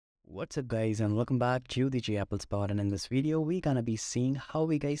What's up guys, and welcome back to the japplespot. And in this video we're gonna be seeing how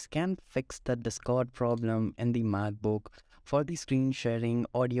we guys can fix the Discord problem in the MacBook. For the screen sharing,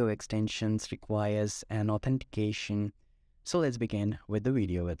 audio extensions requires an authentication. So let's begin with the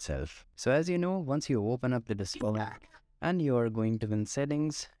video itself. So as you know, once you open up the Discord and you're going to in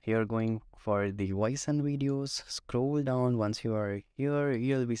settings, you're going for the voice and videos, scroll down. Once you are here,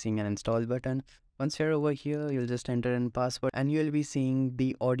 you'll be seeing an install button. Once you're over here, you'll just enter in password and you'll be seeing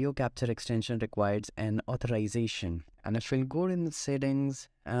the audio capture extension requires an authorization. And if you'll go in the settings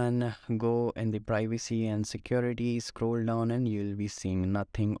and go in the privacy and security, scroll down and you'll be seeing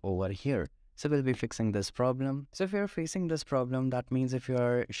nothing over here. So we'll be fixing this problem. So if you're facing this problem, that means if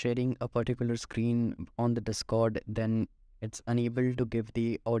you're sharing a particular screen on the Discord, then it's unable to give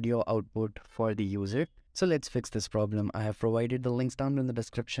the audio output for the user. So let's fix this problem. I have provided the links down in the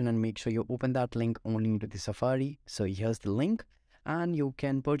description, and make sure you open that link only into the Safari. So here's the link, and you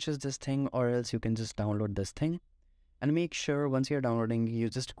can purchase this thing or else you can just download this thing. And make sure once you're downloading, you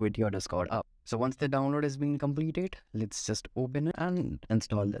just quit your Discord up. So once the download has been completed, let's just open it and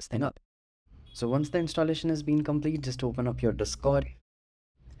install this thing up. So once the installation has been complete, just open up your Discord.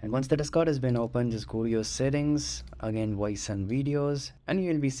 And once the Discord has been opened, just go to your settings, again voice and videos, and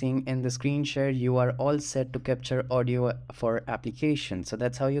you'll be seeing in the screen share you are all set to capture audio for application. So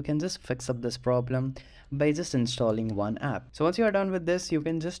that's how you can just fix up this problem by just installing one app. So once you are done with this, you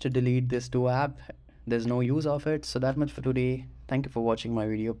can just delete this two app. There's no use of it. So that much for today. Thank you for watching my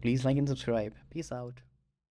video. Please like and subscribe. Peace out.